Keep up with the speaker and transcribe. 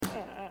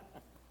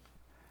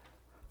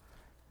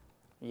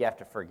You have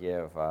to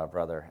forgive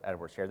Brother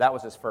Edwards here. That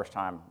was his first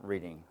time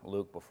reading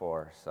Luke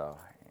before, so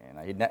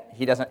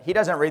he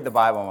doesn't read the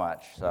Bible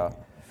much. So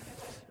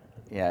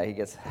yeah, he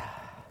gets.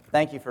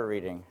 Thank you for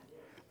reading,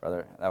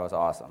 brother. That was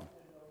awesome.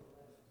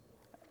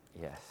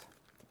 Yes.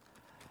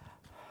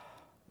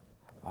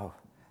 Oh,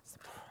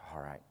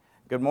 all right.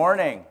 Good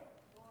morning.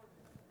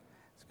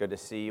 It's good to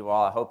see you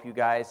all. I hope you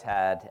guys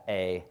had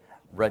a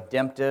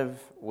redemptive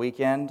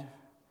weekend.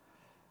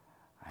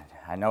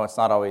 I know it's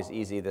not always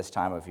easy this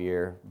time of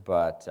year,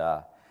 but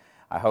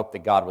I hope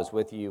that God was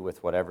with you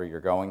with whatever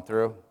you're going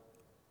through.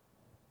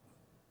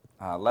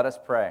 Let us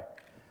pray.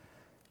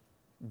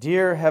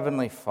 Dear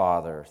Heavenly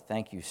Father,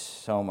 thank you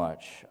so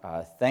much.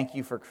 Thank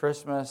you for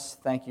Christmas.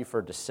 Thank you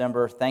for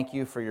December. Thank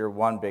you for your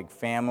one big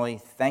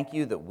family. Thank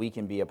you that we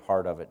can be a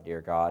part of it,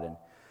 dear God. And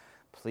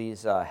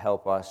please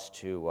help us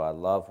to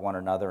love one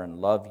another and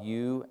love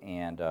you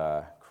and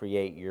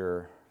create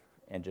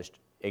and just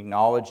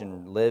acknowledge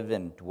and live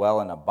and dwell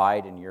and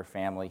abide in your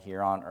family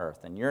here on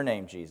earth. In your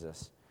name,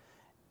 Jesus,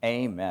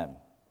 amen.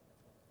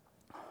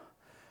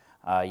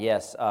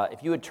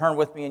 If you would turn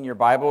with me in your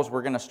Bibles,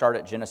 we're going to start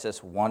at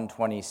Genesis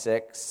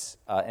 1:26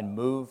 and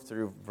move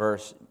through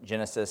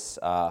Genesis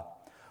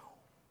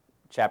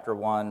chapter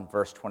 1,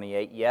 verse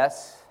 28.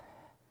 Yes,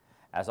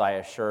 as I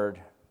assured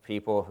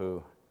people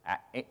who,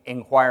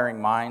 inquiring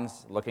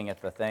minds, looking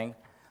at the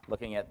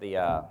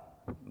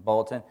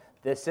bulletin,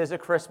 this is a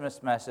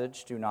Christmas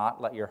message. Do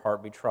not let your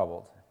heart be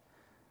troubled.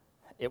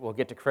 It will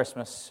get to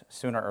Christmas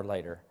sooner or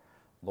later,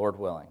 Lord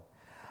willing.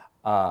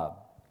 We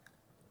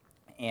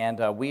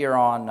are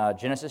on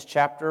Genesis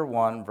chapter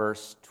 1,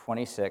 verse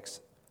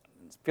 26.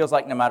 It feels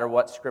like no matter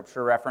what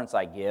scripture reference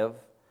I give,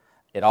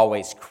 it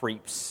always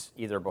creeps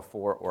either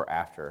before or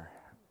after.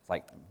 It's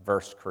like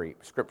verse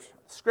creep,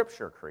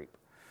 scripture creep.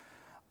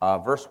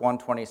 Verse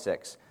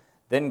 126.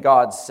 Then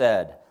God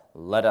said,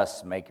 "Let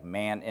us make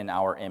man in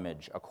our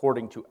image,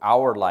 according to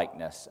our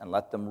likeness, and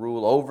let them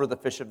rule over the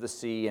fish of the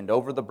sea, and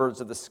over the birds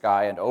of the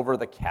sky, and over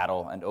the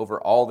cattle, and over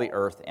all the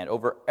earth, and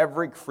over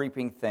every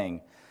creeping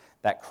thing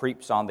that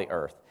creeps on the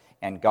earth."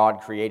 And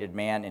God created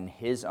man in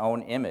his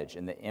own image.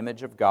 In the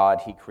image of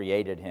God, he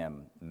created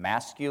him.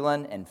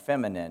 Masculine and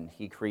feminine,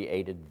 he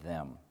created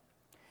them.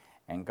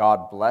 And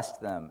God blessed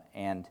them,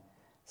 and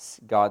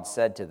God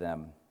said to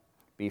them,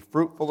 "Be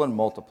fruitful and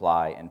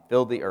multiply, and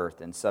fill the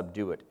earth, and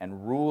subdue it,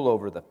 and rule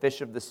over the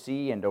fish of the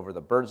sea, and over the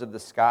birds of the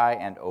sky,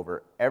 and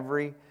over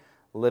every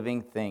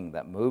living thing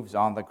that moves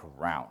on the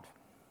ground."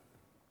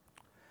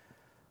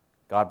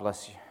 God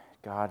bless you.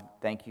 God,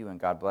 thank you, and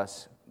God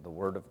bless the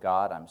Word of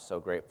God. I'm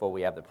so grateful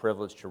we have the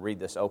privilege to read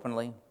this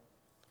openly.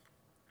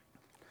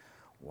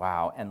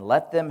 Wow. And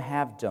let them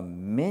have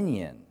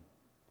dominion.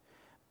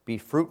 Be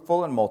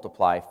fruitful and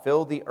multiply,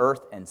 fill the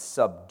earth and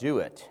subdue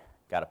it.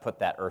 Got to put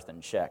that earth in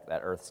check.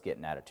 That earth's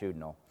getting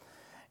attitudinal.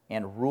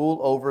 And rule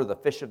over the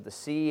fish of the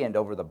sea, and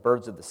over the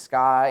birds of the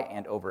sky,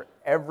 and over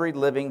every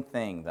living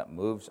thing that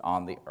moves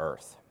on the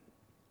earth.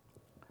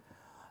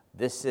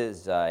 This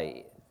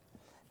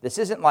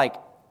isn't like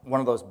one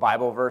of those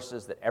Bible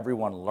verses that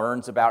everyone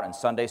learns about in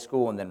Sunday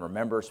school and then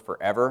remembers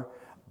forever,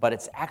 but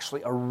it's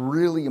actually a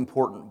really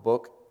important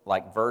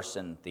verse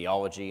in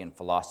theology and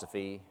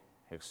philosophy,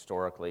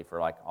 historically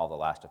for like all the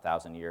last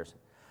 1,000 years.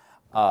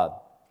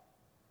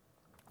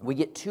 We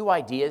get two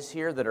ideas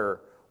here that are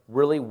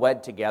really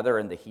wed together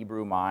in the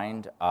Hebrew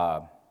mind.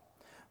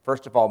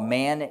 First of all,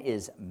 man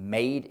is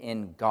made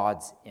in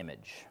God's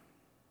image.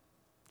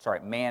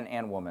 Man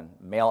and woman,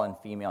 male and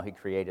female, he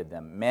created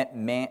them.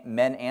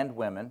 Men and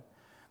women.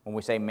 When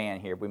we say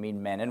man here, we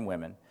mean men and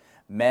women.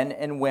 Men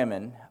and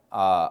women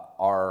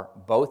are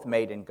both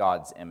made in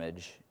God's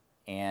image,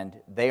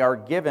 and they are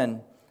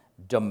given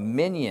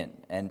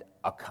dominion and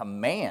a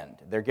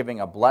command. They're giving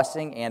a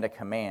blessing and a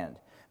command.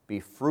 Be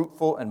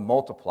fruitful and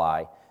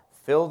multiply,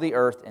 fill the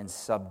earth and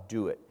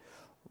subdue it.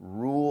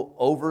 Rule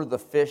over the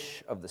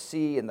fish of the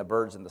sea and the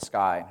birds in the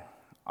sky.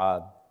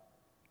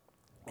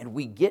 And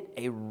we get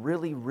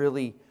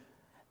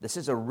this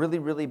is a really,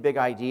 really big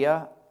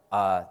idea.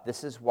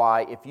 This is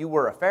why if you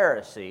were a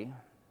Pharisee,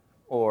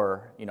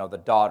 or the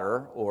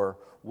daughter or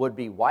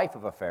would-be wife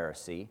of a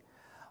Pharisee,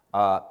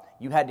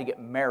 you had to get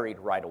married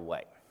right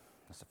away.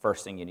 That's the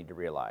first thing you need to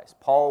realize.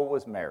 Paul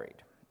was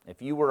married. If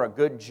you were a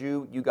good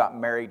Jew, you got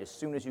married as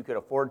soon as you could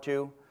afford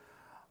to,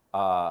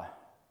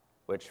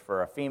 which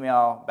for a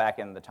female back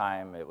in the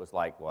time, it was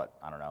like,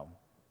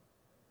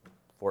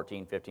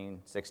 14,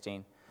 15,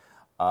 16.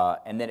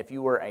 And then if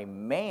you were a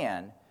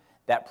man,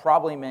 that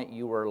probably meant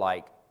you were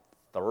like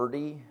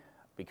 30,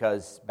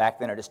 because back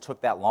then it just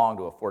took that long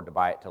to afford to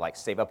buy it, to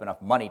save up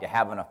enough money to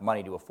have enough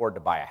money to afford to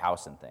buy a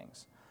house and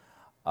things.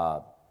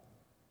 Oh,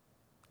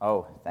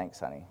 thanks,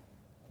 honey.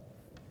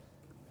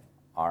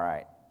 All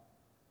right.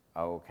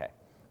 Okay.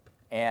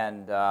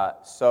 And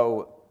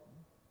so...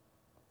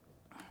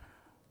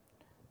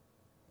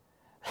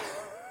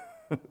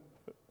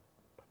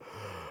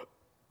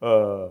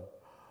 oh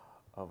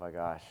my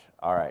gosh.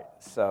 All right.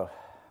 So,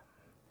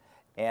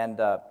 and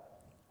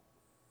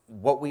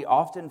what we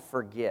often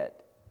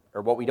forget,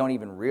 or what we don't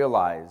even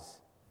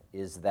realize,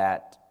 is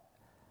that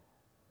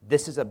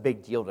This is a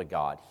big deal to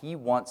God. He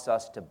wants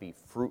us to be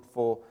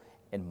fruitful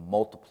and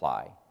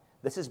multiply.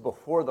 This is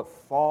before the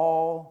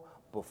fall,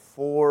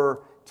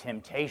 before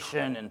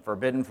temptation and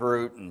forbidden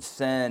fruit and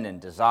sin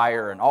and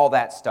desire and all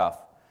that stuff.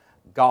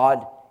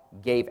 God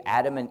gave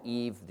Adam and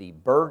Eve the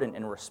burden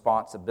and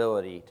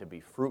responsibility to be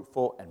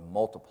fruitful and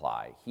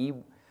multiply. He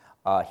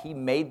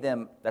made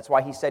them, that's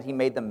why he said he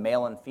made them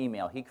male and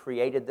female. He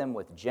created them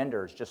with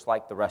genders just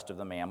like the rest of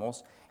the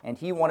mammals, and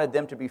he wanted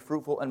them to be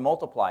fruitful and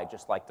multiply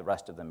just like the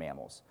rest of the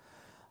mammals.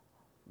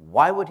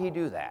 Why would he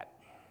do that?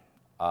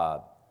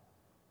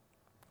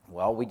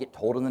 Well, we get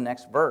told in the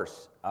next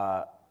verse.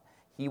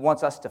 He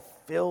wants us to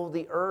fill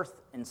the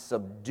earth and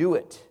subdue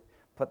it.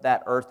 Put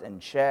that earth in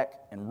check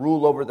and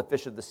rule over the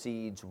fish of the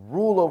seas,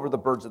 rule over the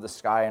birds of the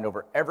sky, and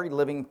over every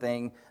living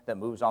thing that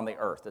moves on the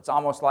earth. It's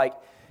almost like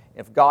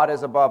if God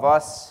is above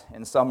us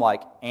in some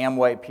like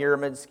Amway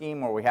pyramid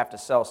scheme where we have to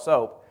sell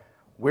soap,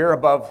 we're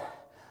above,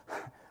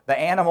 the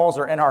animals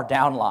are in our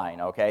downline,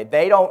 okay?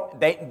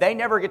 They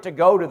never get to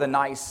go to the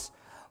nice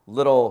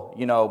little,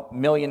 $1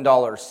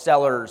 million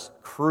sellers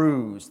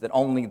cruise that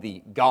only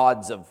the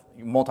gods of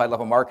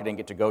multi-level marketing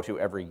get to go to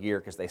every year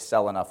because they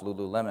sell enough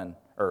Lululemon,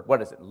 or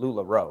what is it,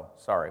 LuLaRoe,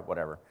 sorry,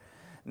 whatever.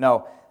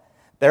 No,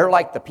 they're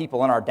like the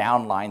people in our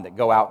downline that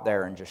go out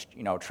there and just,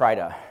 try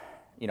to,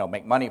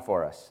 make money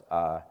for us.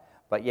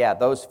 But yeah,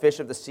 those fish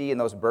of the sea and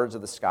those birds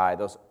of the sky,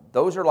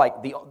 those are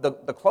like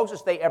the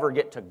closest they ever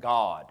get to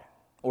God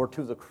or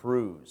to the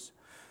cruise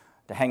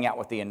to hang out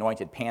with the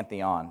anointed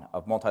pantheon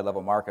of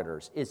multi-level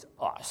marketers is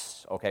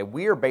us, okay?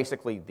 We are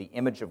basically the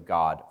image of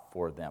God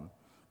for them.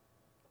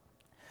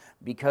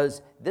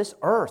 Because this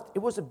earth, it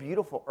was a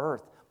beautiful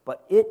earth,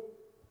 but it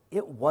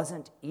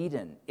wasn't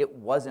Eden. It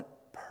wasn't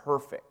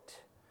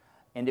perfect.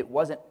 And it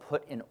wasn't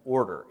put in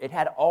order. It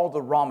had all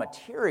the raw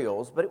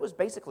materials, but it was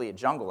basically a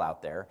jungle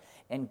out there.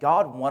 And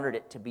God wanted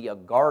it to be a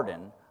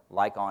garden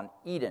like on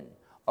Eden,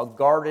 a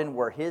garden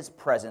where his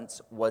presence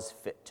was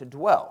fit to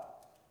dwell.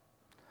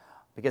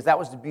 Because that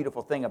was the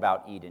beautiful thing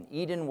about Eden.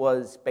 Eden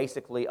was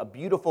basically a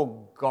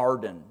beautiful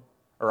garden,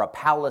 or a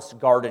palace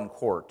garden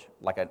court,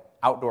 like an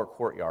outdoor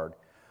courtyard,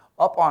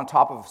 up on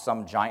top of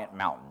some giant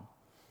mountain.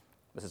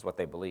 This is what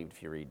they believed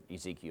if you read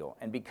Ezekiel.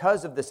 And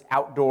because of this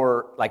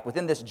outdoor, like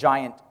within this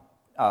giant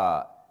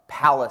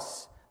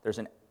palace, there's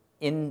an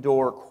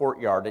indoor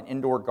courtyard, an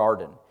indoor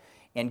garden.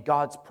 And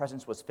God's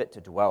presence was fit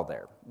to dwell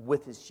there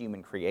with his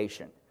human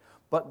creation.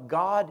 But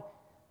God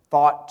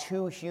thought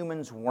two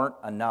humans weren't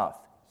enough.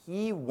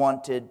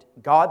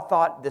 God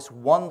thought this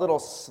one little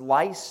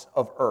slice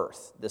of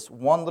earth, this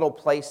one little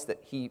place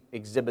that he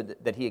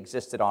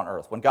existed on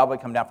earth. When God would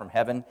come down from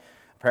heaven,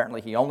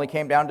 apparently he only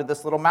came down to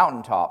this little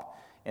mountaintop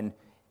and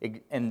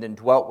then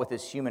dwelt with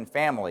his human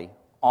family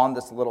on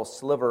this little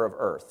sliver of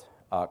earth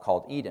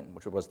called Eden,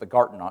 which was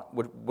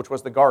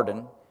the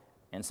garden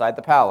inside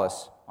the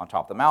palace on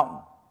top of the mountain.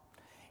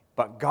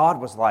 But God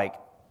was like,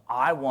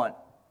 I want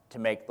to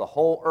make the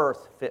whole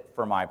earth fit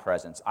for my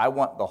presence. I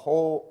want the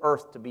whole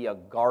earth to be a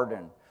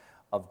garden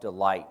of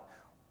delight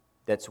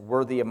that's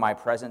worthy of my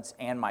presence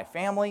and my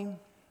family.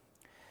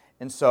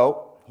 And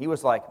so he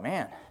was like,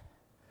 man,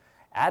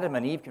 Adam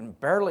and Eve can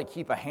barely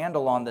keep a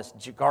handle on this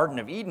Garden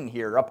of Eden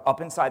here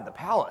up inside the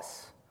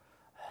palace.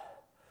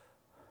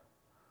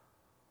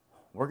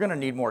 We're going to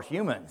need more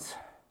humans.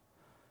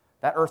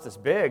 That earth is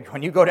big.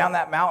 When you go down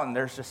that mountain,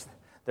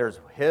 there's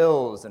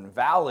hills and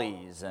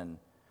valleys and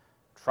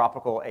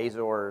tropical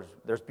Azores.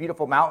 There's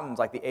beautiful mountains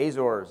like the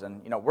Azores,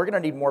 and we're going to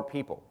need more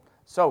people.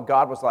 So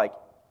God was like,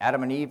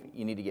 Adam and Eve,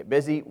 you need to get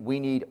busy. We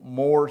need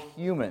more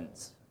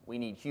humans. We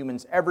need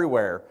humans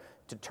everywhere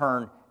to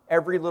turn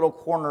every little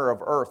corner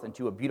of earth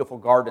into a beautiful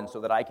garden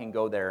so that I can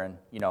go there and,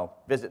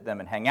 visit them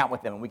and hang out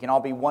with them, and we can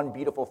all be one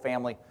beautiful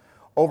family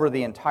over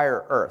the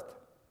entire earth.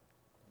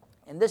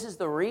 And this is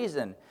the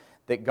reason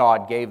that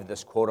God gave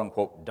this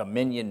quote-unquote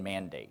dominion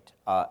mandate.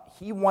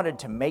 He wanted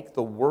to make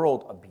the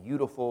world a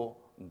beautiful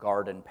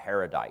garden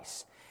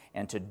paradise.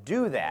 And to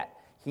do that,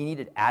 he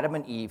needed Adam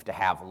and Eve to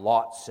have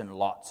lots and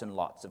lots and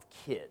lots of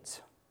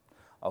kids,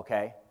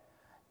 okay?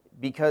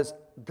 Because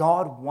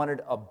God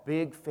wanted a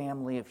big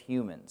family of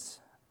humans.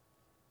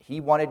 He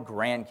wanted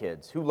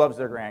grandkids. Who loves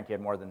their grandkids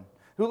more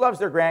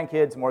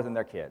than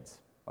their kids?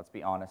 Let's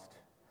be honest.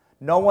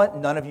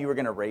 None of you are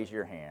going to raise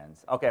your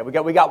hands. Okay,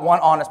 we got one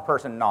honest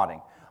person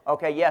nodding.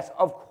 Okay, yes,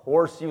 of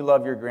course you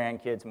love your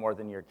grandkids more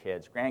than your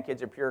kids.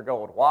 Grandkids are pure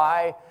gold.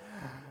 Why?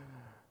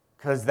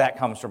 Because that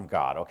comes from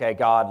God, okay?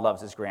 God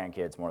loves his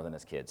grandkids more than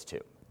his kids,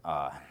 too.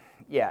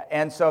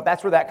 And so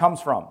that's where that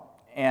comes from.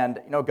 And,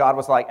 God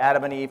was like,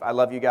 Adam and Eve, I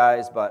love you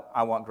guys, but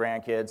I want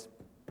grandkids.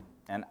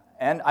 And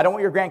I don't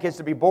want your grandkids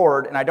to be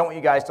bored, and I don't want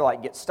you guys to,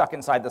 get stuck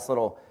inside this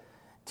little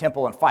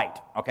temple and fight,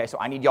 okay? So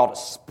I need y'all to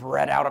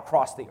spread out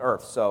across the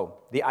earth. So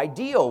the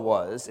ideal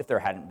was, if there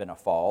hadn't been a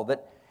fall,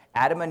 that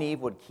Adam and Eve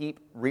would keep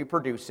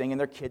reproducing, and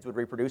their kids would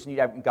reproduce,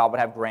 and God would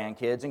have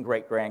grandkids and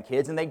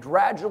great-grandkids, and they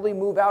gradually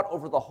move out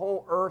over the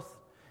whole earth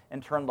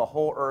and turn the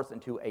whole earth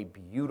into a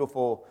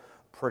beautiful,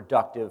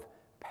 productive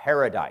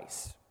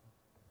paradise.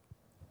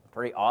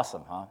 Pretty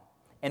awesome, huh?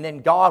 And then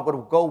God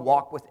would go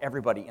walk with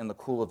everybody in the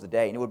cool of the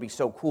day, and it would be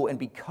so cool. And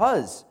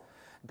because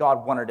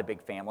God wanted a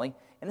big family,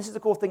 and this is the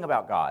cool thing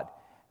about God,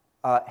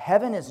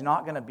 heaven is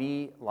not going to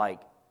be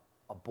like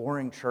a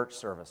boring church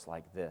service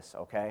like this,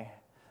 okay?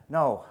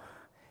 No,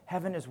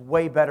 heaven is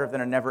way better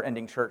than a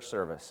never-ending church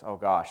service. Oh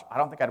gosh, I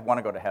don't think I'd want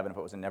to go to heaven if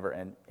it was a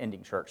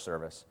never-ending church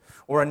service,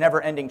 or a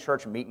never-ending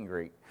church meet and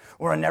greet,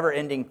 or a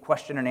never-ending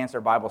question and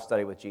answer Bible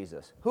study with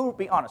Jesus.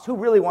 Be honest, who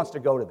really wants to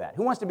go to that?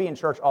 Who wants to be in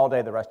church all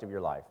day the rest of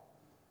your life?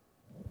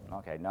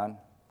 Okay, none?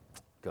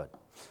 Good.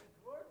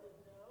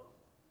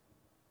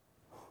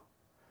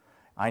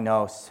 I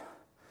know,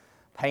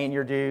 paying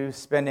your dues,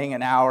 spending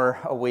an hour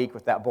a week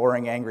with that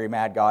boring, angry,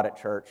 mad God at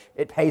church,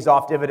 it pays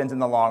off dividends in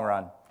the long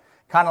run.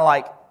 Kind of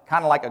like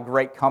a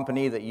great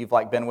company that you've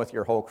been with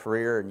your whole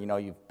career, and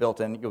you've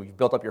built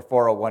up your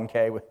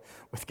 401k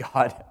with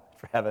God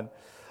for heaven.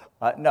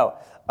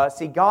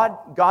 See,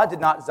 God did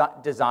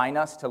not design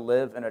us to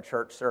live in a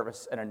church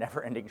service, in a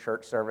never-ending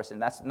church service,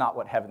 and that's not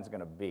what heaven's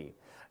going to be.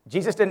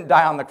 Jesus didn't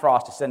die on the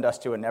cross to send us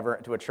to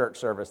a church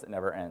service that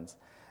never ends.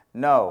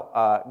 No,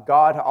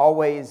 God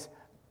always,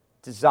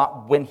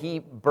 when He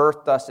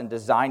birthed us and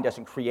designed us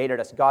and created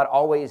us, God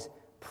always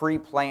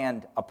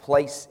pre-planned a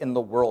place in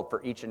the world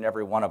for each and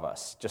every one of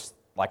us, just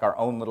like our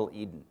own little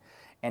Eden.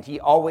 And He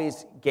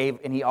always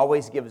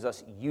gives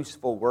us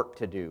useful work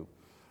to do.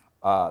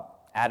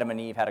 Adam and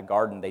Eve had a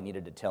garden they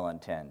needed to till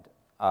and tend,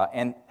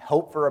 and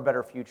hope for a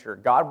better future.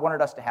 God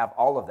wanted us to have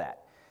all of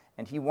that,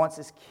 and He wants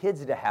His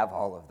kids to have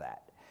all of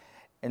that.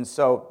 And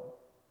so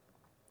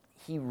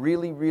He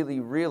really, really,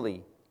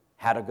 really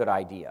had a good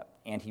idea,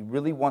 and He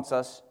really wants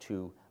us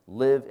to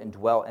live and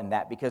dwell in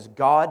that, because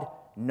God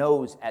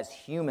knows as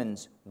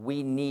humans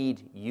we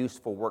need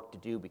useful work to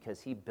do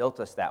because He built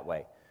us that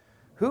way.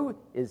 Who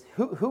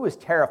is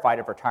terrified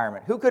of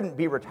retirement? Who couldn't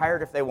be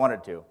retired if they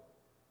wanted to?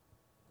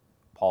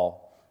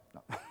 Paul.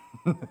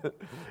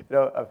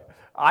 No.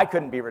 I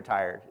couldn't be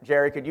retired.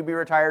 Jerry, could you be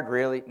retired?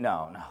 Really?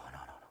 No.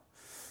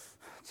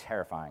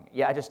 Terrifying.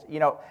 Yeah,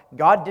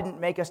 God didn't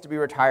make us to be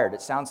retired.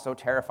 It sounds so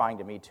terrifying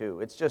to me too.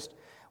 It's just,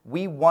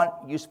 we want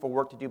useful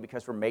work to do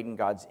because we're made in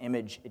God's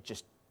image.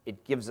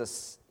 It gives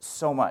us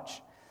so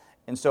much.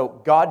 And so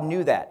God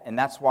knew that, and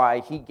that's why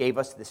He gave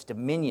us this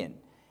dominion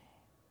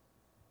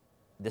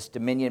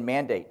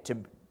mandate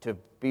to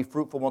be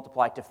fruitful,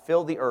 multiply, to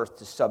fill the earth,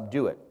 to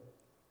subdue it.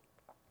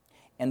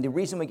 And the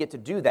reason we get to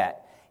do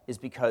that is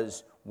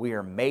because we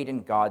are made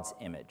in God's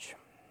image,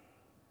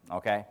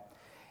 okay?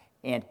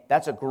 And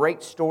that's a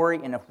great story,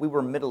 and if we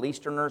were Middle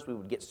Easterners, we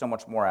would get so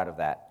much more out of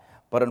that.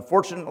 But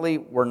unfortunately,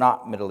 we're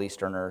not Middle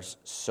Easterners,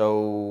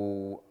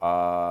 so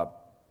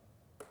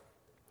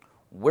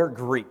we're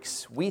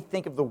Greeks. We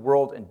think of the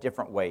world in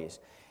different ways.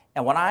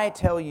 And when I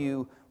tell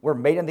you we're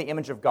made in the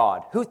image of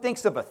God, who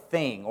thinks of a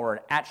thing or an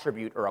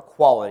attribute or a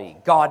quality?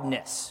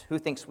 Godness. Who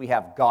thinks we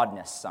have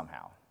godness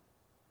somehow?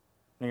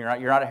 You're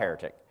not a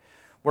heretic.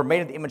 We're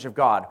made in the image of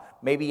God.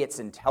 Maybe it's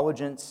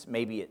intelligence.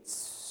 Maybe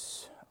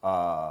it's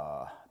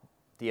the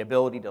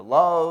ability to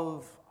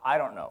love. I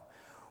don't know.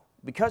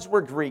 Because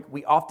we're Greek,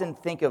 we often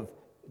think of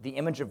the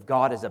image of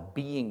God as a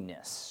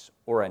beingness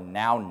or a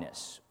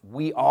nounness.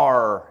 We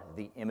are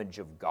the image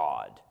of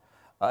God,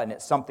 and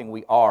it's something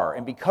we are.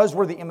 And because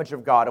we're the image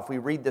of God, if we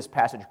read this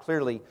passage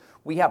clearly,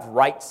 we have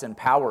rights and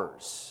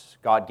powers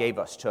God gave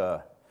us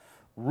to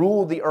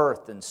rule the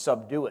earth and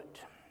subdue it,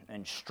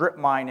 and strip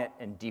mine it,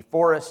 and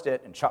deforest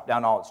it, and chop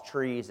down all its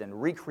trees,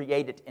 and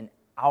recreate it in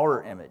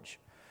our image.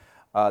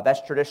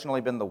 That's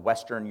traditionally been the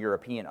Western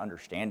European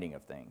understanding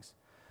of things.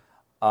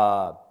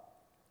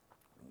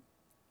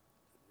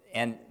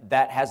 And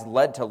that has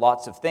led to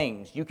lots of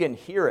things. You can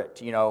hear it,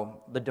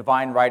 the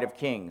divine right of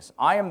kings.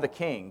 I am the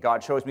king.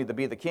 God chose me to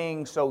be the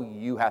king, so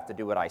you have to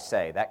do what I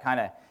say. That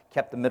kind of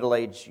kept the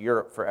Middle-aged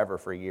Europe forever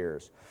for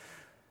years.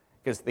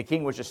 Because the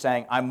king was just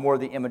saying, I'm more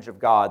the image of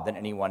God than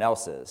anyone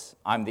else is.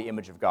 I'm the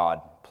image of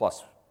God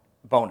plus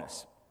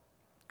bonus.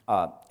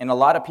 And a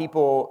lot of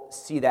people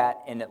see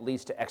that, and it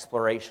leads to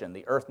exploration.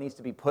 The earth needs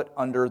to be put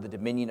under the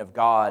dominion of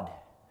God,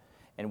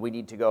 and we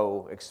need to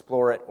go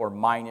explore it or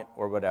mine it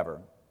or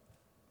whatever.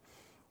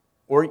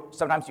 Or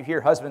sometimes you hear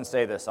husbands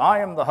say this, I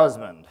am the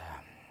husband.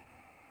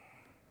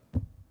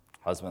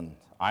 Husband,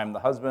 I am the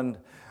husband.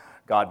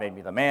 God made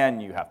me the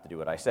man. You have to do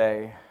what I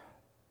say.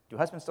 Do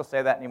husbands still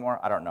say that anymore?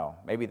 I don't know.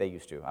 Maybe they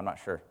used to. I'm not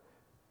sure.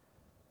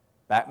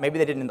 Maybe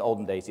they didn't in the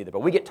olden days either.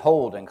 But we get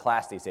told in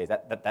class these days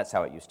that's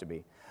how it used to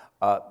be.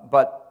 And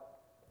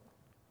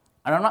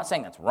I'm not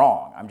saying that's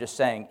wrong. I'm just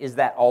saying, is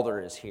that all there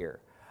is here?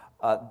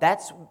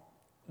 That's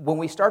when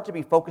we start to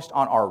be focused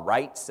on our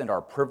rights and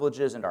our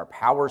privileges and our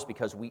powers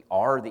because we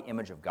are the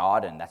image of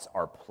God and that's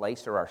our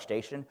place or our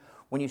station.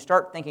 When you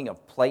start thinking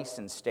of place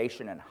and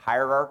station and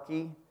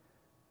hierarchy,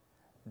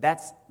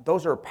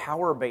 those are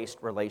power-based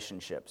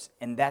relationships,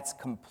 and that's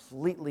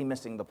completely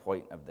missing the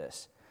point of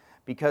this.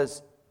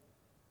 Because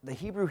the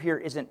Hebrew here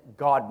isn't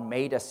God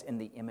made us in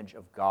the image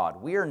of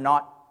God. We are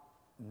not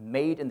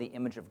made in the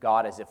image of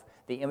God as if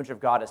the image of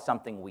God is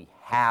something we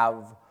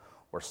have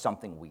or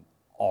something we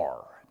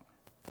are.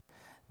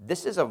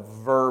 This is a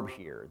verb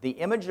here. The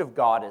image of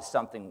God is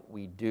something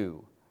we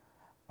do.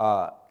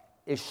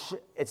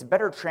 It's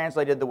better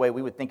translated the way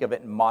we would think of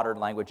it in modern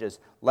languages.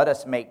 Let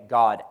us make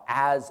God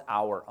as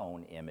our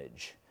own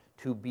image,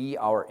 to be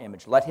our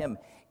image. Let him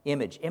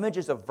image. Image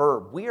is a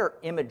verb. We are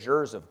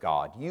imagers of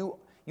God. You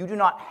do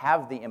not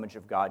have the image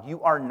of God.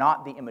 You are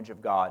not the image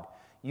of God.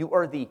 You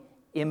are the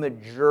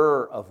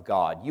imager of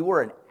God. You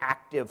are an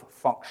active,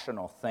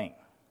 functional thing.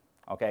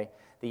 Okay?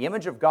 The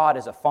image of God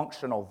is a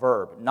functional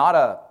verb, not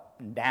a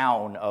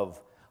noun of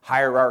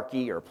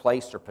hierarchy or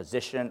place or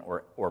position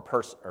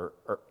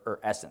or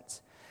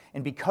essence.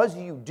 And because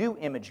you do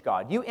image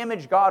God, you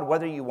image God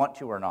whether you want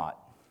to or not.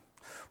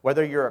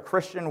 Whether you're a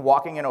Christian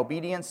walking in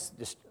obedience,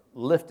 just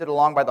lifted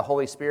along by the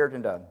Holy Spirit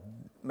into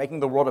making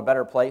the world a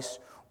better place,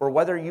 or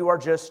whether you are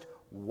just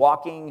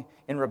walking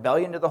in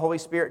rebellion to the Holy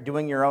Spirit,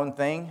 doing your own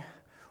thing,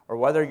 or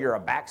whether you're a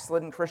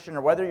backslidden Christian,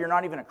 or whether you're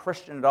not even a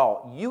Christian at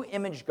all, you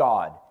image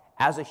God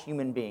as a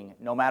human being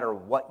no matter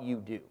what you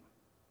do.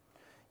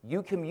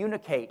 You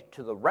communicate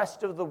to the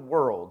rest of the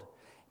world,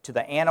 to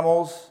the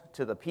animals,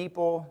 to the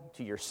people,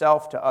 to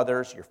yourself, to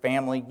others, your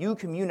family. You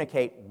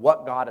communicate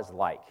what God is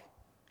like.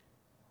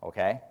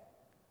 Okay?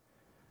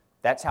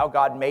 That's how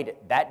God made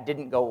it. That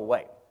didn't go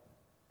away.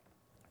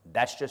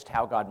 That's just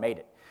how God made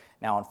it.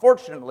 Now,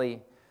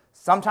 unfortunately,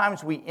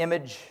 sometimes we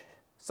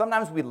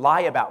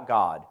lie about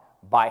God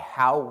by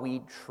how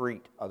we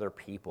treat other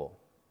people.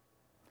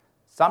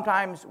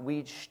 Sometimes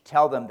we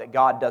tell them that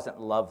God doesn't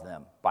love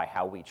them by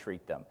how we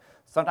treat them.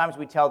 Sometimes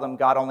we tell them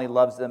God only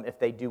loves them if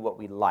they do what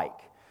we like.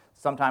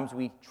 Sometimes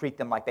we treat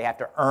them like they have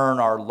to earn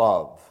our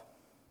love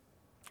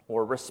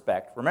or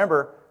respect.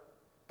 Remember,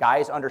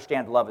 guys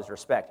understand love is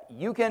respect.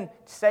 You can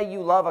say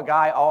you love a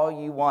guy all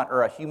you want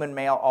or a human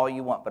male all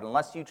you want, but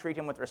unless you treat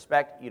him with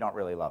respect, you don't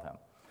really love him.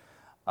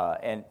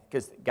 And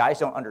because guys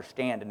don't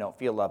understand and don't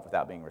feel love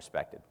without being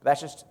respected.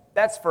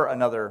 That's for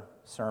another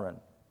sermon.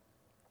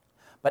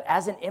 But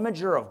as an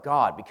imager of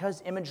God,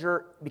 because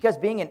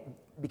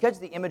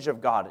the image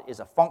of God is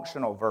a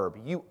functional verb,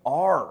 you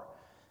are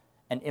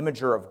an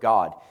imager of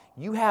God.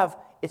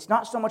 It's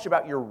not so much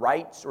about your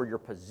rights or your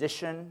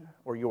position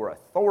or your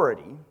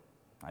authority.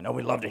 I know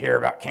we love to hear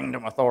about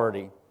kingdom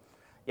authority.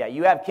 Yeah,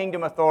 you have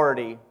kingdom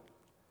authority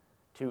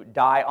to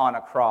die on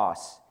a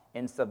cross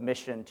in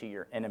submission to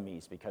your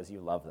enemies because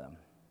you love them.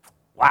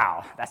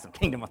 Wow, that's some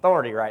kingdom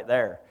authority right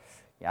there.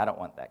 Yeah, I don't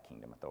want that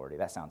kingdom authority.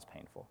 That sounds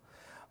painful.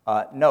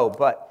 No,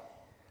 but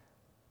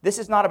this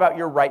is not about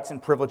your rights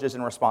and privileges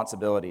and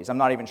responsibilities. I'm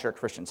not even sure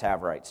Christians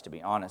have rights, to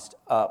be honest.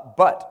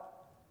 But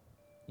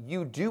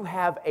you do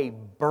have a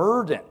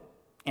burden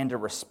and a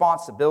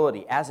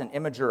responsibility as an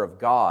imager of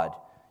God.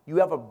 You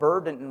have a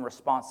burden and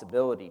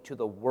responsibility to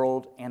the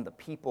world and the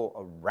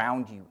people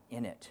around you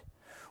in it.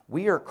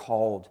 We are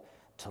called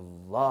to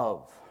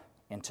love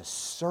and to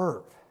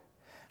serve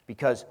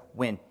because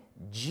when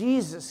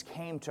Jesus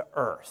came to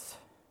earth,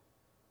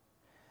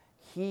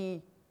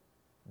 he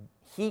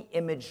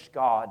imaged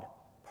God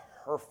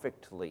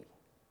perfectly,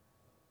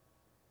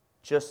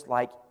 just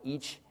like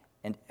each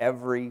and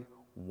every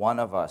one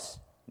of us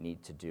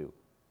need to do.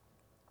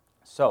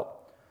 So,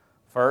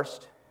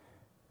 first,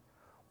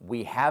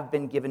 we have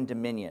been given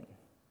dominion.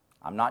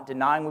 I'm not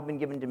denying we've been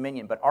given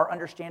dominion, but our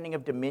understanding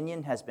of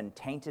dominion has been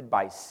tainted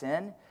by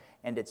sin,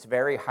 and it's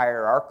very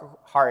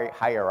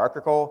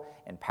hierarchical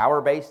and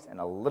power-based and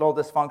a little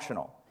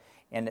dysfunctional.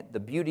 And the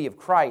beauty of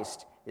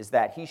Christ is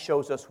that he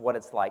shows us what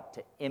it's like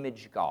to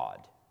image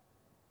God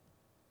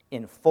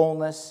in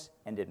fullness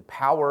and in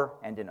power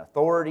and in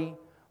authority,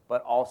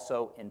 but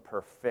also in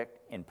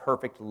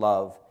perfect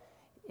love,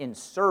 in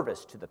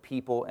service to the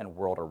people and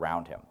world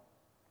around him.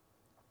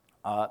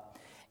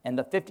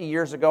 And 50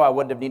 years ago, I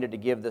wouldn't have needed to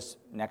give this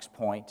next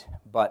point,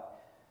 but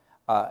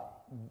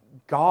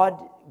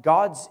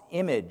God's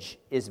image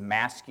is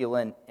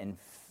masculine and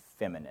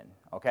feminine,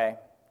 okay?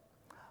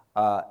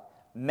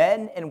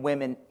 Men and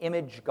women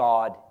image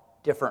God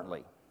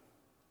differently,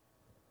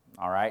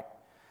 all right?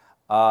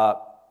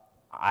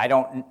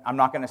 I'm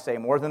not going to say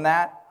more than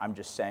that. I'm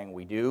just saying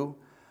we do.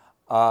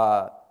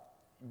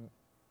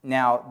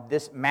 Now,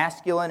 this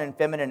masculine and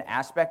feminine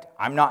aspect,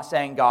 I'm not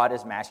saying God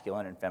is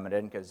masculine and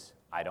feminine because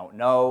I don't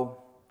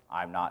know.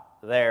 I'm not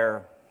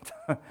there.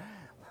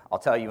 I'll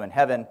tell you in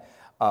heaven.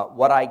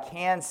 What I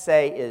can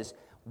say is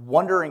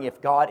wondering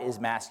if God is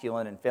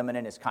masculine and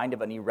feminine is kind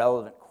of an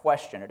irrelevant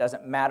question. It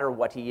doesn't matter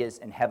what he is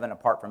in heaven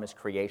apart from his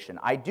creation.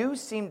 I do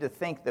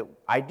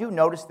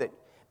notice that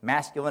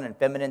masculine and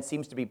feminine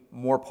seems to be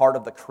more part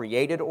of the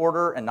created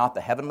order and not the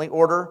heavenly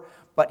order,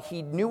 but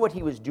he knew what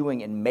he was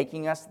doing in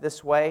making us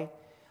this way.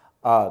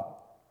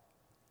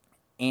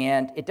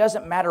 And it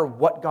doesn't matter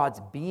what God's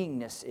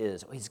beingness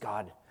is. Is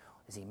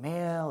he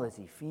male? Is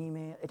he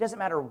female? It doesn't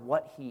matter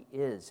what he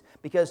is,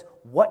 because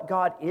what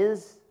God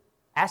is,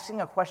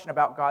 asking a question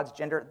about God's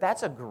gender,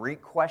 that's a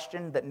Greek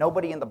question that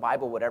nobody in the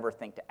Bible would ever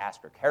think to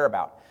ask or care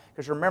about.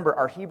 Because remember,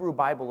 our Hebrew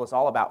Bible is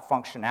all about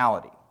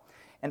functionality.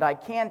 And I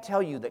can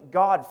tell you that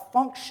God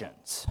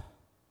functions.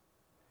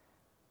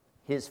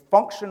 His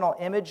functional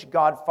image,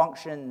 God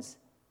functions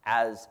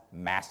as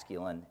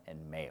masculine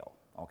and male.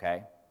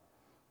 okay?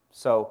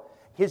 So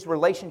his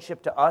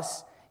relationship to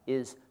us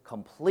is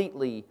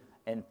completely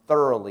and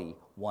thoroughly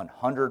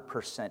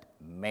 100%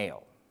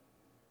 male,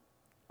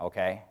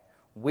 okay?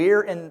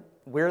 We're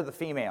the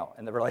female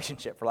in the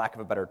relationship, for lack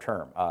of a better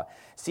term.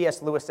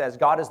 C.S. Lewis says,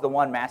 God is the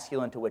one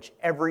masculine to which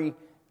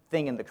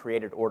everything in the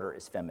created order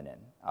is feminine.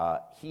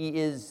 He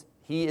is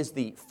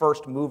the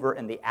first mover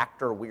and the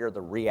actor, we are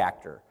the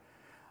reactor.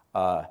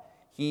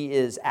 He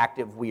is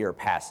active, we are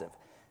passive.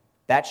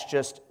 That's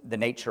just the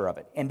nature of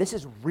it. And this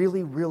is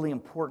really, really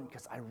important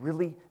because I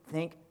really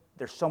think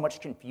there's so much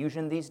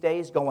confusion these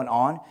days going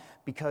on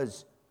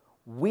because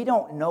we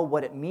don't know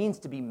what it means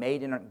to be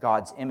made in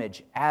God's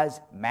image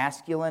as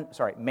male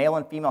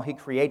and female. He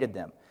created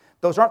them.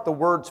 Those aren't the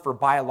words for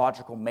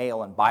biological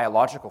male and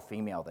biological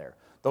female there.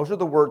 Those are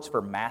the words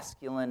for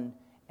masculine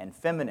and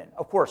feminine.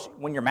 Of course,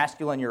 when you're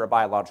masculine, you're a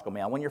biological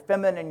male. When you're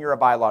feminine, you're a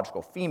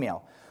biological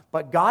female.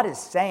 But God is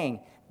saying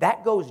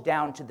that goes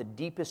down to the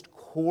deepest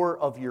core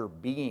of your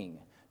being,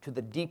 to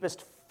the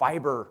deepest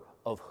fiber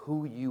of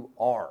who you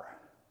are.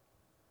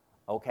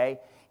 Okay?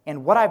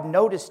 And what I've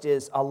noticed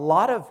is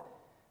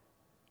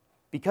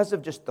because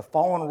of just the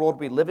fallen world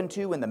we live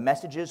into and the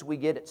messages we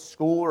get at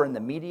school or in the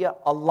media,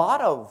 a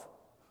lot of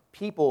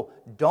people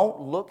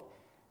don't look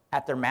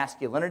at their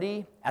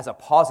masculinity as a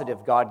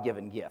positive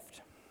God-given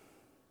gift.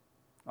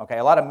 Okay,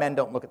 a lot of men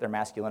don't look at their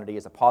masculinity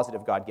as a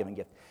positive God-given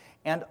gift.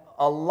 And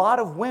a lot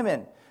of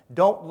women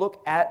don't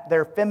look at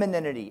their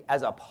femininity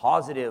as a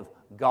positive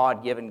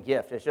God-given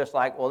gift. It's just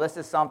like, well, this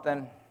is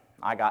something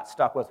I got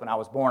stuck with when I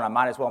was born. I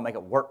might as well make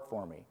it work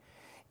for me.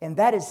 And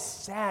that is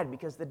sad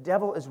because the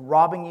devil is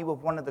robbing you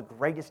of one of the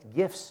greatest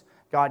gifts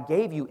God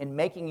gave you in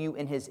making you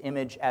in his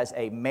image as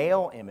a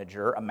male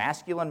imager, a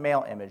masculine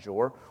male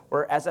imager,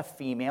 or as a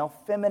female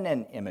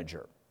feminine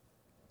imager.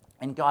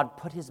 And God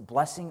put his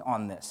blessing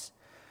on this.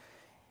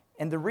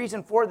 And the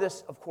reason for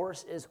this, of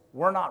course, is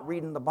we're not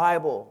reading the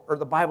Bible, or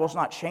the Bible's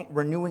not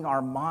renewing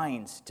our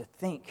minds to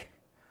think.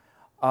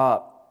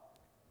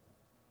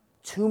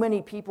 Too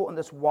many people in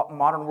this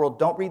modern world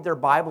don't read their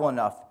Bible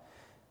enough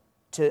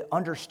to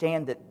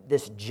understand that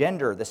this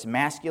gender, this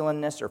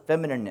masculineness or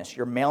feminineness,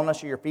 your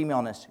maleness or your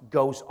femaleness,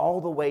 goes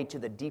all the way to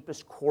the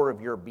deepest core of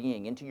your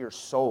being, into your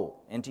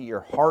soul, into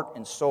your heart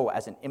and soul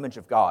as an image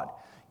of God.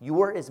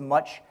 You are as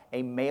much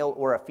a male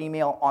or a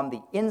female on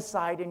the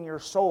inside in your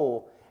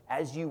soul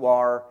as you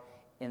are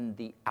in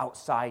the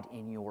outside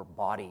in your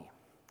body,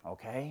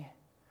 okay?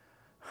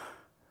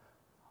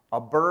 A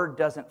bird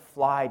doesn't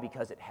fly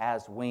because it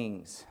has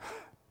wings.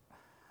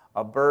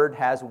 A bird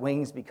has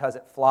wings because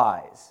it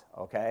flies,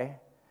 okay?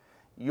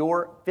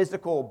 Your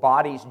physical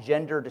body's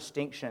gender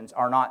distinctions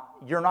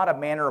you're not a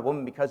man or a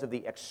woman because of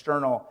the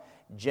external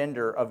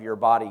gender of your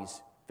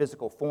body's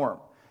physical form.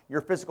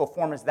 Your physical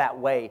form is that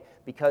way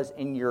because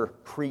in your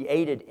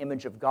created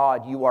image of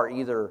God, you are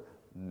either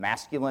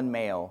masculine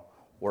male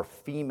or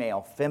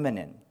female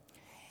feminine.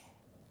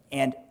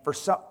 And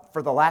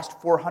for the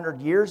last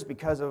 400 years,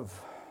 because of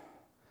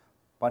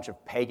a bunch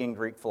of pagan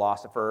Greek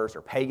philosophers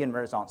or pagan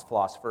Renaissance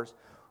philosophers,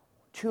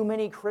 too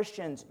many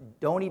Christians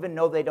don't even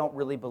know they don't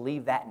really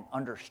believe that and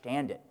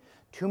understand it.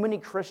 Too many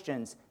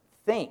Christians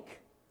think,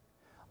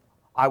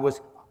 I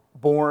was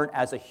born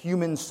as a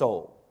human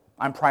soul.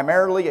 I'm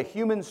primarily a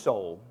human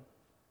soul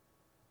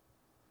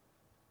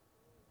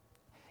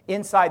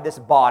inside this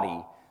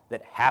body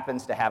that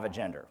happens to have a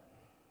gender.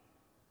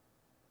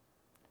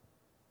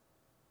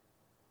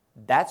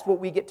 That's what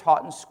we get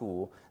taught in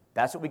school.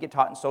 That's what we get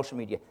taught in social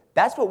media.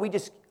 That's what we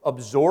just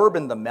absorb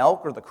in the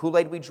milk or the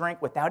Kool-Aid we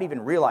drink without even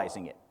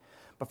realizing it.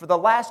 But for the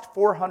last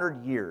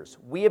 400 years,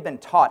 we have been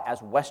taught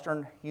as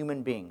Western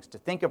human beings to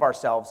think of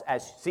ourselves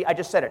as, I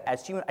just said it,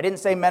 as human. I didn't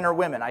say men or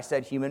women, I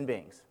said human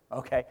beings,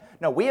 okay?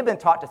 No, we have been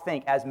taught to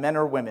think as men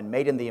or women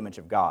made in the image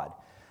of God,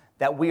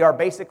 that we are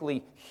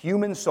basically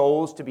human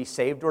souls to be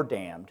saved or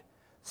damned,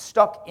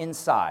 stuck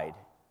inside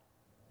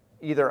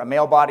either a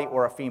male body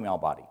or a female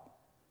body.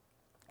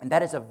 And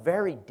that is a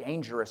very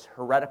dangerous,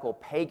 heretical,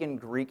 pagan,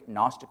 Greek,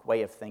 Gnostic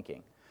way of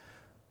thinking.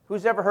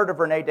 Who's ever heard of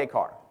René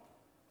Descartes?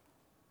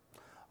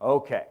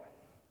 Okay.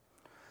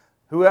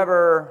 Who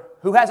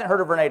hasn't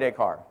heard of René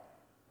Descartes?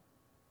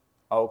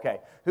 Okay.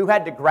 Who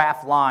had to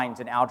graph lines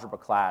in algebra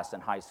class in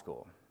high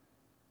school?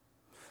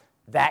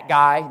 That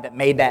guy that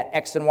made that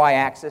X and Y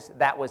axis,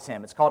 that was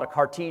him. It's called a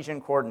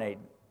Cartesian coordinate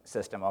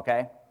system,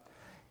 okay?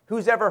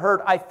 Who's ever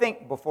heard, I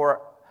think,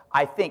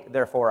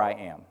 therefore I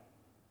am?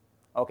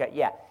 Okay,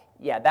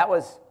 yeah, that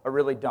was a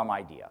really dumb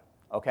idea,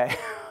 okay?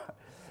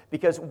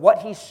 Because what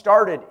he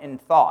started in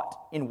thought,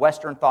 in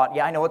Western thought,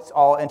 I know it's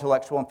all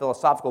intellectual and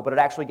philosophical, but it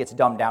actually gets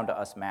dumbed down to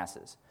us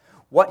masses.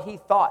 What he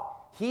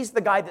thought, he's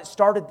the guy that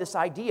started this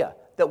idea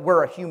that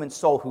we're a human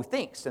soul who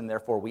thinks, and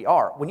therefore we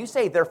are. When you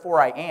say,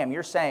 therefore I am,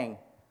 you're saying,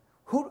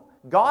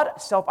 God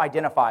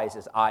self-identifies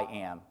as I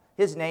am.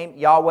 His name,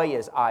 Yahweh,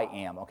 is I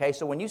am, okay?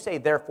 So when you say,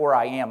 therefore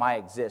I am, I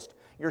exist,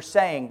 you're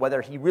saying,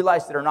 whether he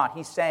realized it or not,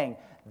 he's saying,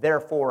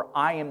 therefore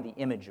I am the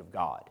image of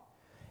God.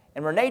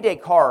 And René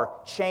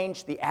Descartes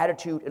changed the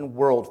attitude and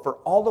world for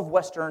all of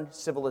Western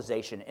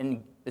civilization.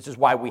 And this is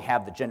why we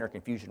have the gender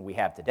confusion we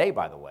have today,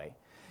 by the way.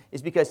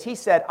 is because he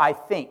said, I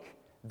think,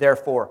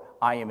 therefore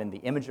I am in the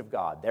image of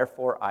God,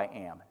 therefore I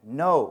am.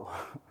 No,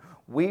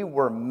 we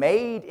were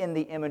made in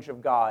the image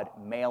of God,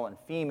 male and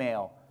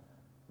female,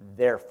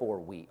 therefore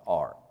we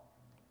are.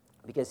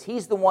 Because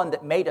he's the one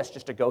that made us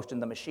just a ghost in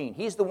the machine.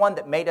 He's the one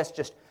that made us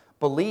just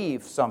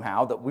believe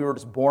somehow that we were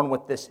just born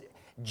with this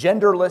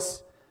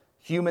genderless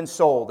human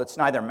soul that's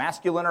neither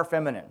masculine or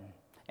feminine.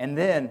 And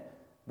then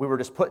we were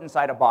just put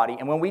inside a body.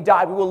 And when we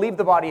die, we will leave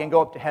the body and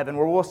go up to heaven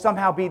where we'll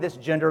somehow be this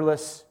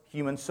genderless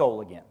human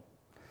soul again.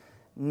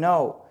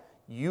 No,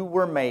 you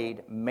were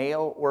made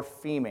male or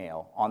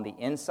female on the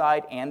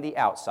inside and the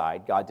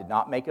outside. God did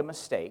not make a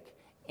mistake.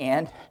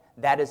 And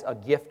that is a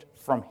gift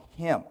from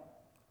him.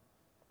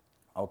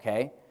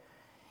 Okay?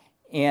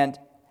 And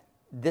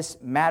this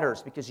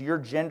matters because your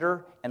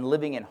gender and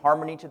living in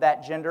harmony to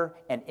that gender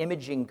and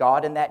imaging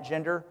God in that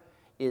gender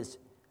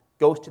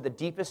goes to the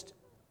deepest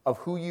of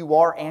who you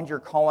are and your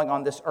calling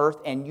on this earth,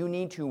 and you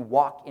need to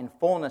walk in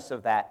fullness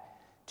of that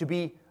to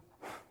be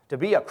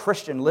a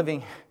Christian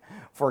living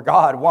for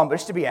God, one, but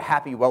just to be a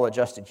happy,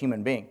 well-adjusted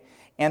human being.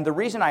 And the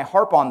reason I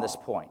harp on this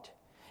point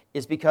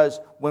is because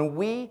when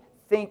we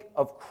think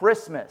of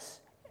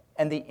Christmas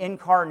and the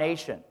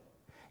incarnation,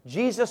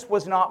 Jesus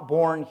was not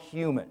born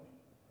human.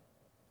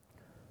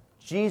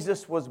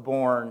 Jesus was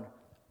born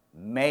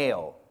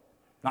male.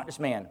 Not just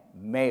man,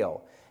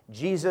 male.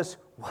 Jesus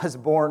was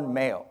born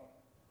male.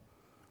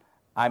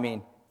 I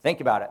mean, think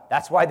about it.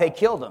 That's why they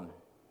killed him.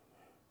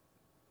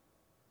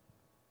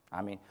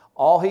 I mean,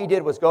 all he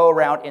did was go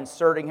around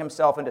inserting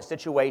himself into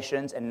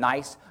situations and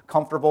nice,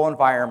 comfortable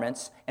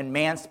environments and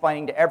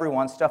mansplaining to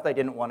everyone stuff they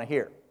didn't want to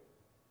hear.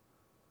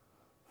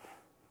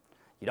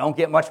 You don't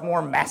get much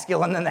more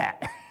masculine than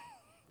that.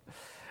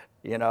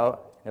 You know,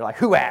 they're like,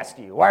 who asked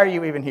you? Why are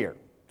you even here?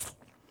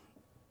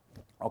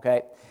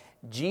 Okay,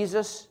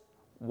 Jesus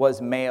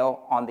was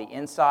male on the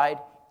inside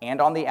and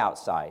on the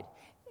outside,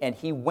 and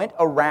he went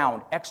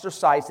around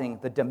exercising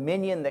the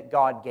dominion that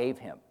God gave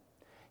him.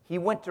 He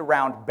went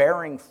around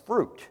bearing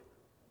fruit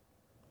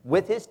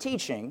with his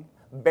teaching,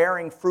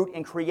 bearing fruit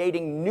and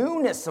creating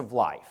newness of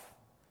life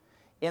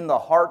in the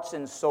hearts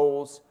and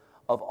souls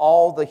of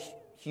all the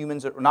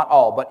humans, not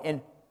all, but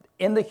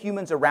in the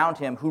humans around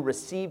him who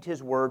received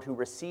his word, who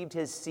received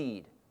his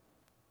seed,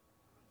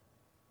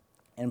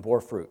 and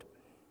bore fruit.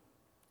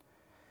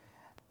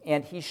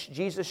 And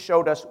Jesus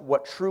showed us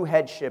what true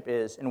headship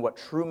is and what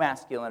true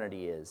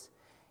masculinity is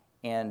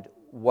and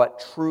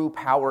what true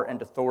power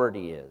and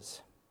authority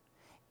is.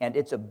 And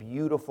it's a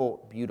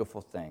beautiful,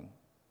 beautiful thing.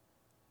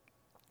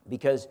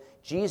 Because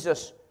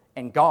Jesus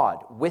and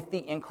God, with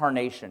the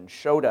incarnation,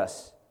 showed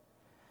us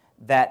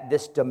that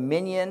this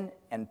dominion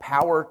and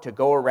power to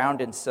go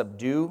around and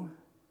subdue,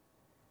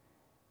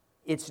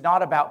 it's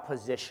not about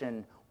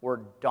position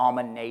or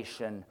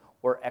domination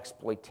or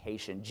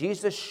exploitation.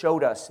 Jesus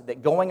showed us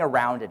that going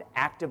around and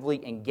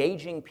actively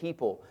engaging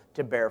people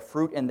to bear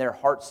fruit in their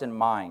hearts and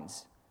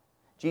minds.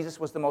 Jesus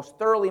was the most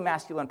thoroughly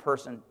masculine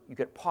person you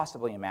could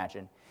possibly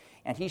imagine,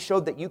 and he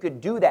showed that you could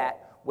do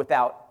that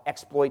without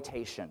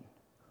exploitation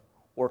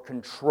or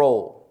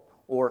control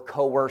or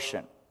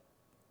coercion.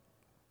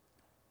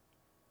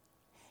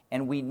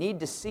 And we need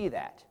to see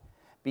that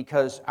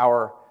because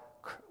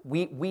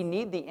we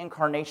need the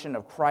incarnation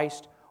of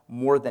Christ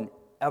more than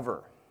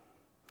ever.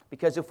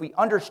 Because if we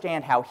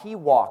understand how he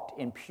walked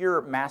in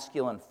pure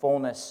masculine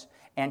fullness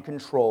and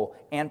control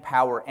and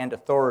power and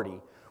authority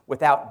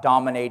without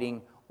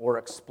dominating or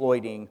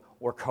exploiting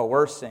or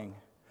coercing,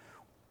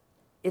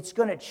 it's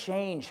going to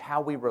change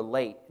how we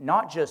relate,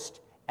 not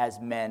just as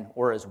men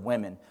or as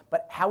women,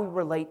 but how we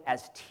relate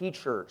as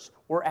teachers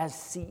or as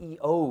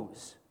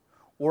CEOs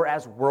or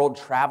as world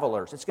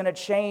travelers. It's going to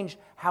change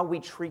how we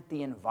treat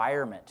the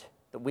environment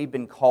that we've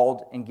been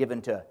called and given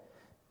to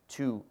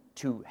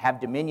have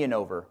dominion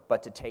over,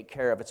 but to take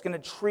care of. It's going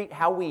to treat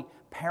how we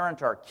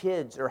parent our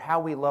kids or how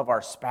we love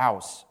our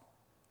spouse.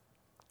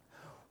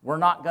 We're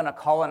not going to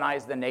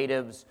colonize the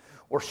natives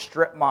or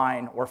strip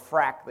mine or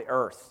frack the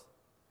earth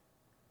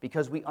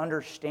because we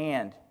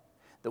understand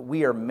that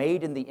we are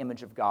made in the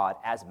image of God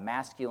as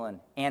masculine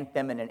and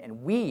feminine,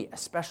 and we,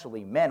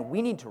 especially men,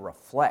 we need to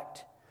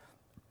reflect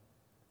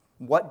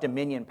what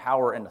dominion,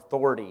 power, and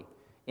authority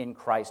in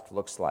Christ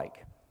looks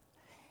like.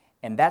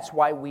 And that's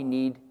why we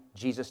need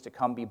Jesus to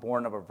come be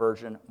born of a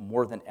virgin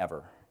more than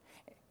ever,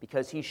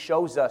 because he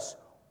shows us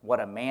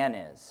what a man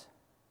is.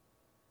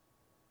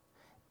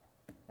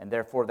 And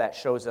therefore that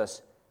shows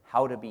us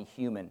how to be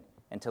human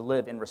and to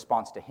live in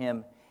response to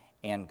him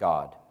and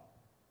God.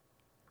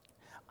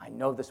 I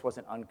know this was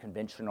an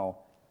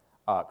unconventional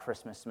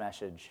Christmas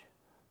message,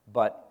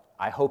 but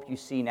I hope you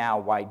see now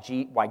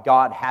why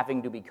God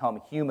having to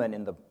become human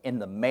in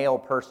the male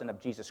person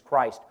of Jesus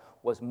Christ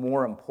was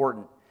more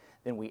important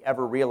than we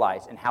ever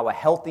realized, and how a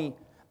healthy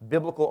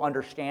biblical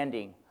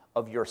understanding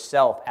of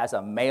yourself as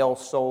a male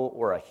soul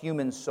or a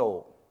human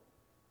soul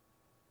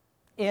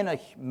in a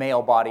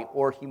male body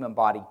or human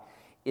body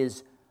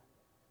is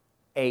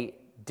a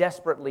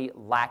desperately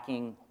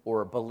lacking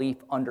or belief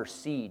under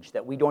siege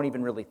that we don't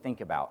even really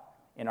think about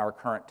in our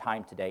current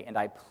time today. And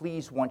I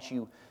please want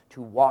you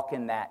to walk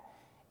in that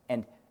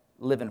and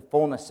live in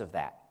fullness of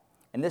that.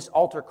 And this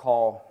altar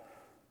call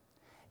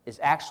is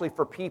actually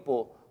for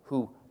people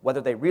who,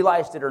 whether they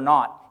realized it or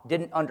not,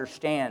 didn't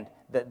understand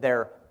that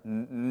their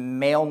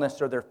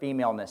maleness or their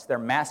femaleness, their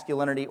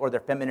masculinity or their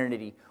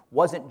femininity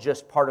wasn't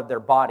just part of their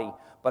body,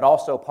 but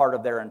also part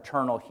of their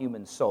internal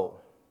human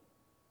soul.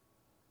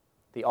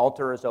 The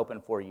altar is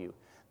open for you.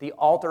 The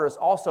altar is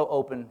also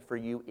open for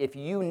you if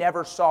you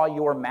never saw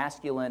your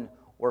masculine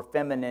or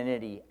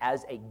femininity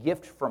as a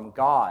gift from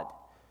God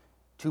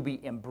to be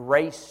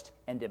embraced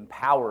and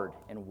empowered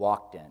and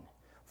walked in.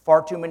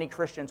 Far too many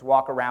Christians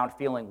walk around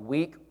feeling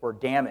weak or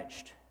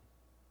damaged,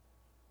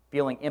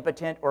 feeling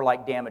impotent or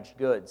like damaged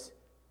goods.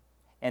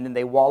 And then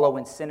they wallow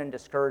in sin and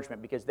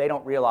discouragement because they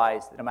don't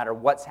realize that no matter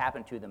what's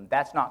happened to them,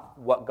 that's not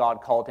what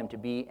God called him to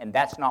be, and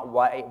that's not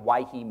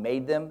why he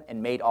made them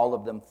and made all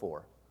of them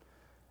for.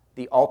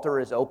 The altar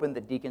is open.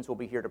 The deacons will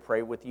be here to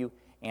pray with you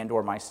and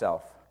or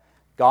myself.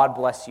 God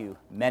bless you,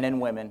 men and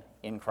women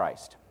in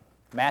Christ,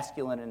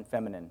 masculine and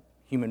feminine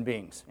human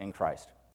beings in Christ.